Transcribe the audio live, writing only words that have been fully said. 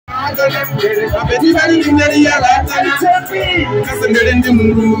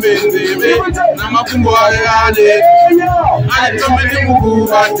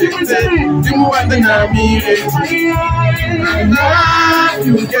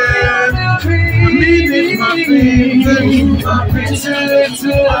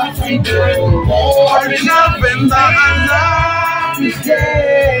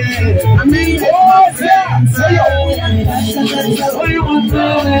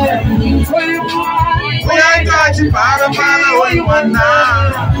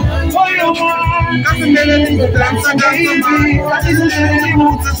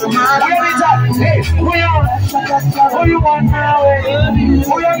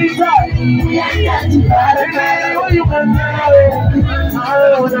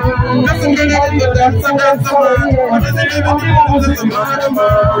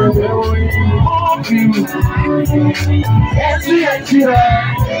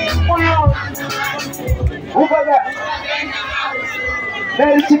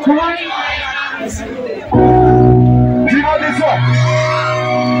Ready to cry? Do you know this one?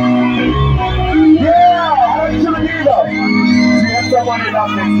 Yeah, I want you to hear that. Do you have someone in that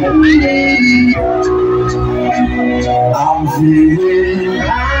next? I'm feeling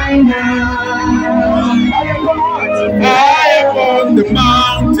high now. I am on the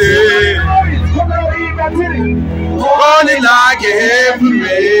mountain, running like a heavy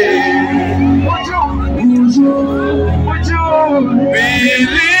rain. Would you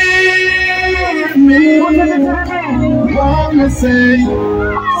believe me? When I say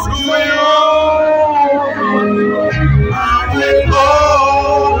through you, I will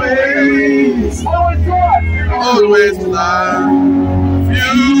always love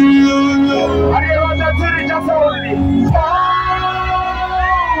you.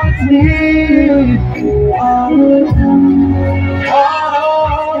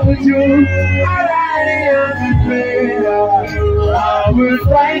 I will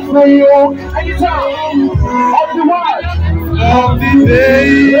fight for you anytime of the world, of the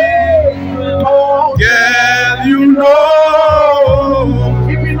day. Girl, you know,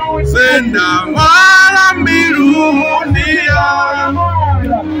 send a man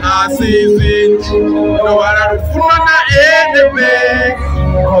season, no matter the front and the back,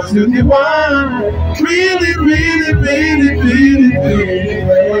 cause you're the one, really, really, really, really, really.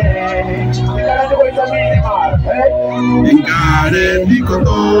 You got it, because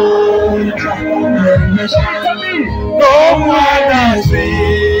no one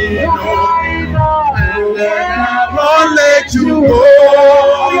see, and I won't let you go.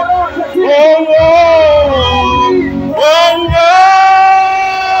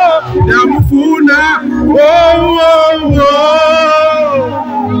 Yamufuna,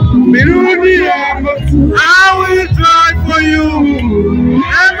 I will try for you,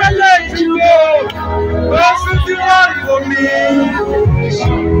 never let you go. That's what you want for me.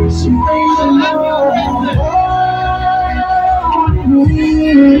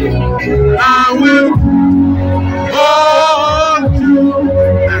 I will hold you,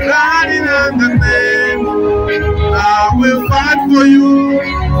 and riding on the name. I will fight for you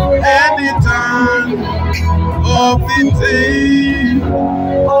anytime of the day.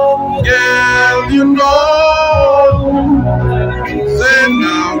 Girl, you know, say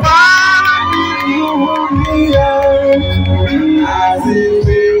now I see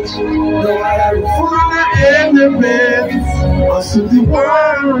no matter in the bed, or to the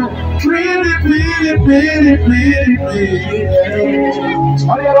world, really, really, really, really, really.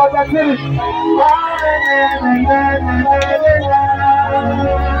 Oh, yeah, what that's it.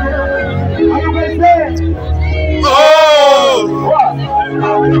 Are you guys there? Oh! What?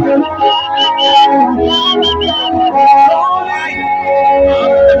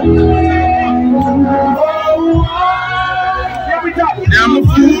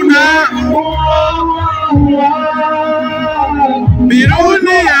 Yamufuna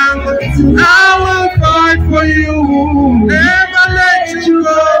Biruni young, I will fight for you, never let you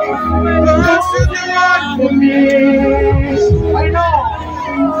go, because you're the one for me. I know.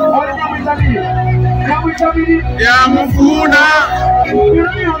 What can we do? Yamufuna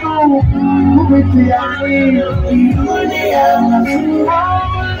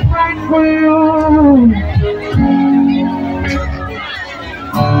I'll fight for you.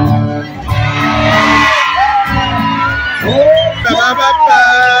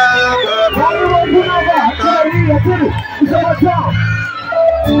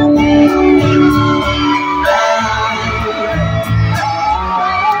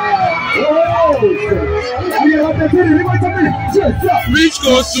 Which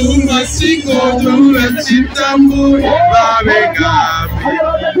goes to my single to a chitambu, Babega.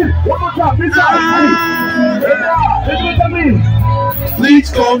 Please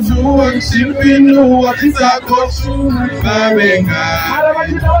come to worship in what is our gospel. No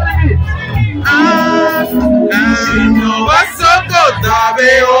basoko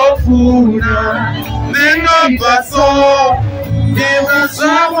dabe ofuna neno baso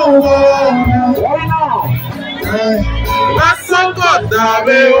ibasamo basoko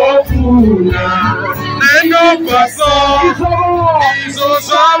dabe ofuna neno baso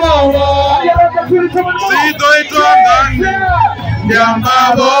izosamo sido itongane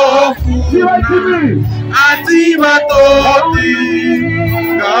yamabo ofuna ati batoti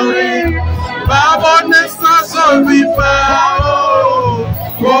kauri Baba nesta solvipa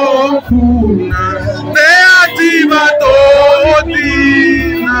oh kuna ne ativa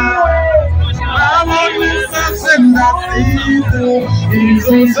totina Baba nesta senda tito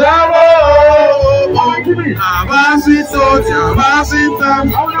izosavo abasito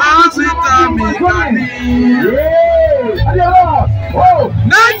mikani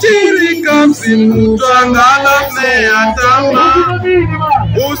Najiri kamsi mutwangala ne atama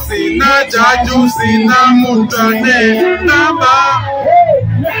Usina jaju usina mutwane namba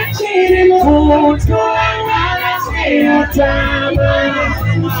Najiri mutwangala ne atama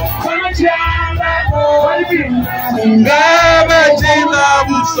Ngaba jina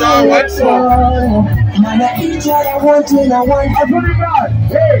busa what's up Mana each other want and I want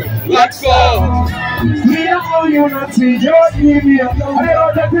What's up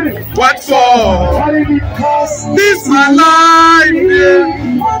What for? This my life, yeah.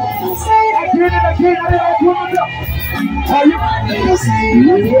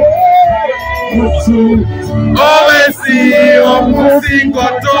 Always see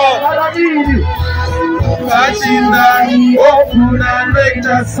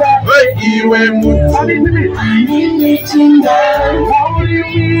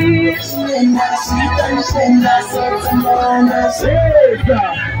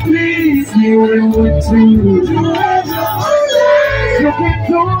please, you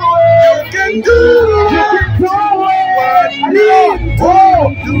can do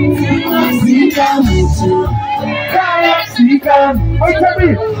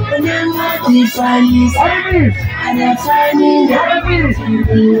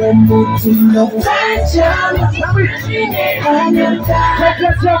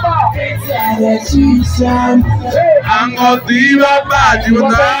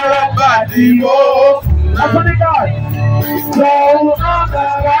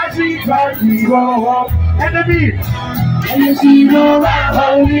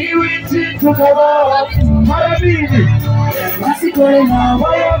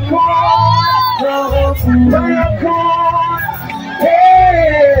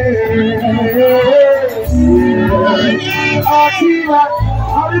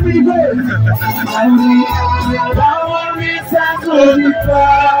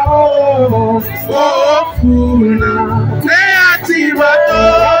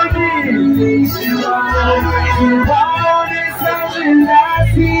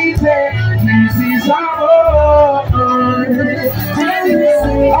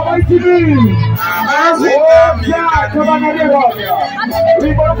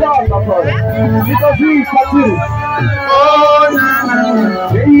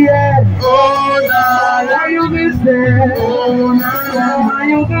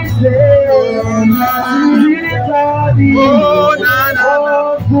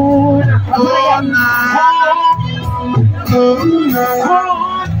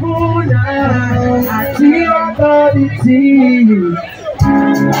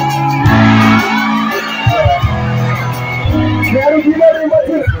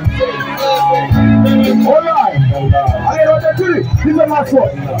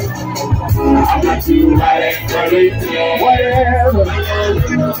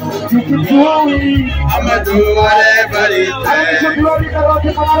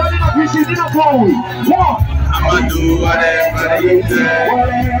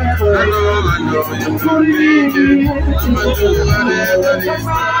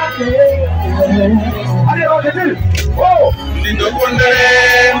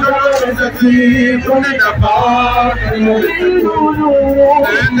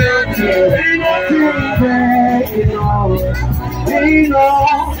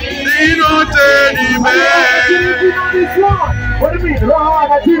What do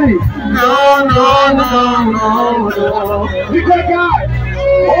you mean? No. Because God.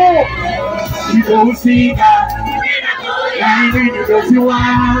 Oh, you don't see God. You don't see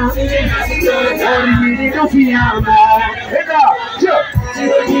why. You don't see how. Hey, God.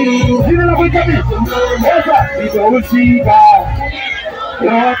 You don't look at me. You don't see God.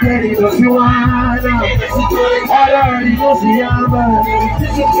 Lord, let it go to Wana. Already go to Yama.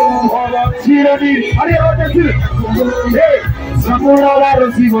 Chirani. Hey, Samura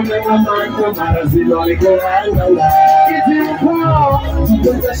Varasi, whatever man, Marasi, Lorico, it's in Paul.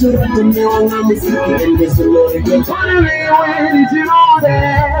 The Sura to me on the Mississippi, and the Lorico. Finally, when did you know that?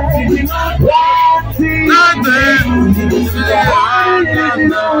 Did you not see nothing? Did you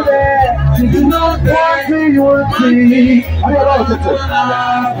know that? Did you know that? You want to see? I don't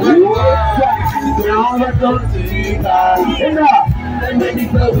know. Now I don't see that. Enough. I didn't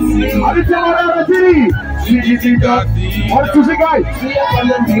tell her how to see. What did you say, guys?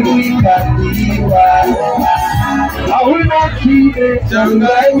 I will not keep it. I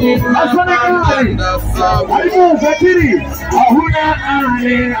saw the guy. I move the city. I will not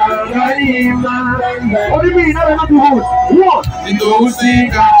what do you mean? I don't have to hold. What?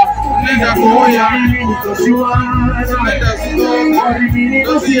 Nigga boya,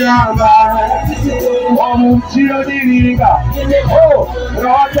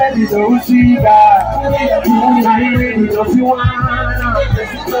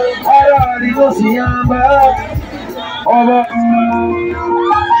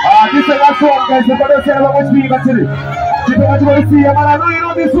 this is the last one, guys. The brother said how much people actually. You don't want to see, but I know you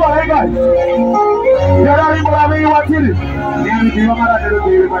know this one, hey guys. You don't even have any one till it. You don't have a little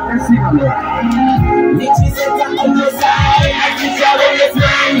baby, but let's see now. I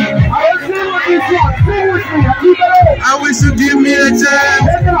will sing with this one. Sing with me. I wish you give me a chance.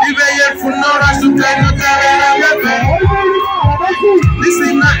 Even yet for no rush to tell you that this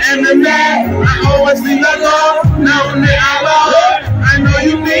is my enemy. I always feel alone. Now only I know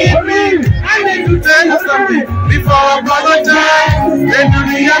you need me. I need to tell you something before I apologize. Then you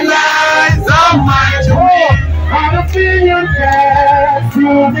realize how much you mean. I'm a feeling that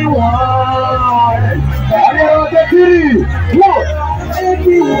you're the one. I know the key. What?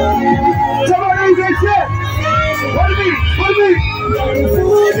 Somebody say shit. What do you mean? What do you mean?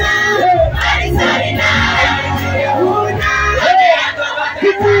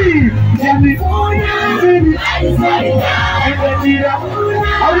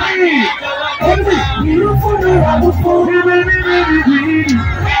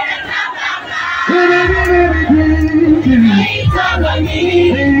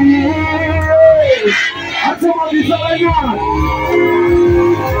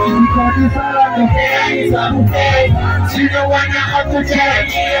 She don't want to have to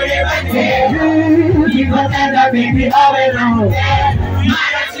change. You don't have to baby all alone.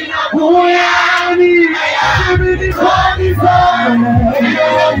 Who am I?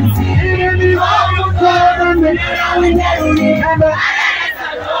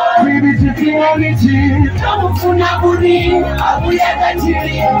 Baby, you can't cheat. Don't put up with me. I will have to cheat.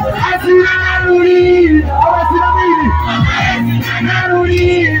 I see that I need. I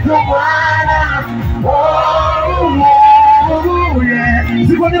need. Don't oh, yeah.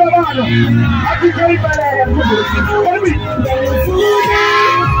 See what you're about. I think very bad. What do we?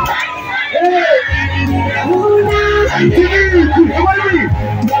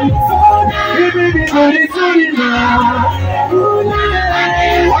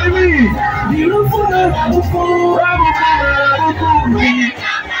 What do you mean? Beautiful.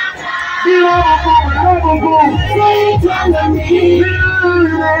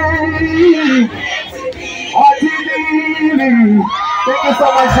 Thank you so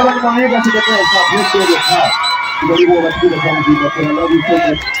much for letting me get to the best. Let's do this. I love you so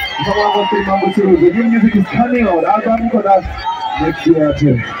much. Someone wants to say number 2. The new music is coming out. I'll come for that next year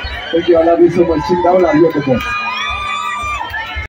too. Thank you. I love you so much. Sing down. I love you the best.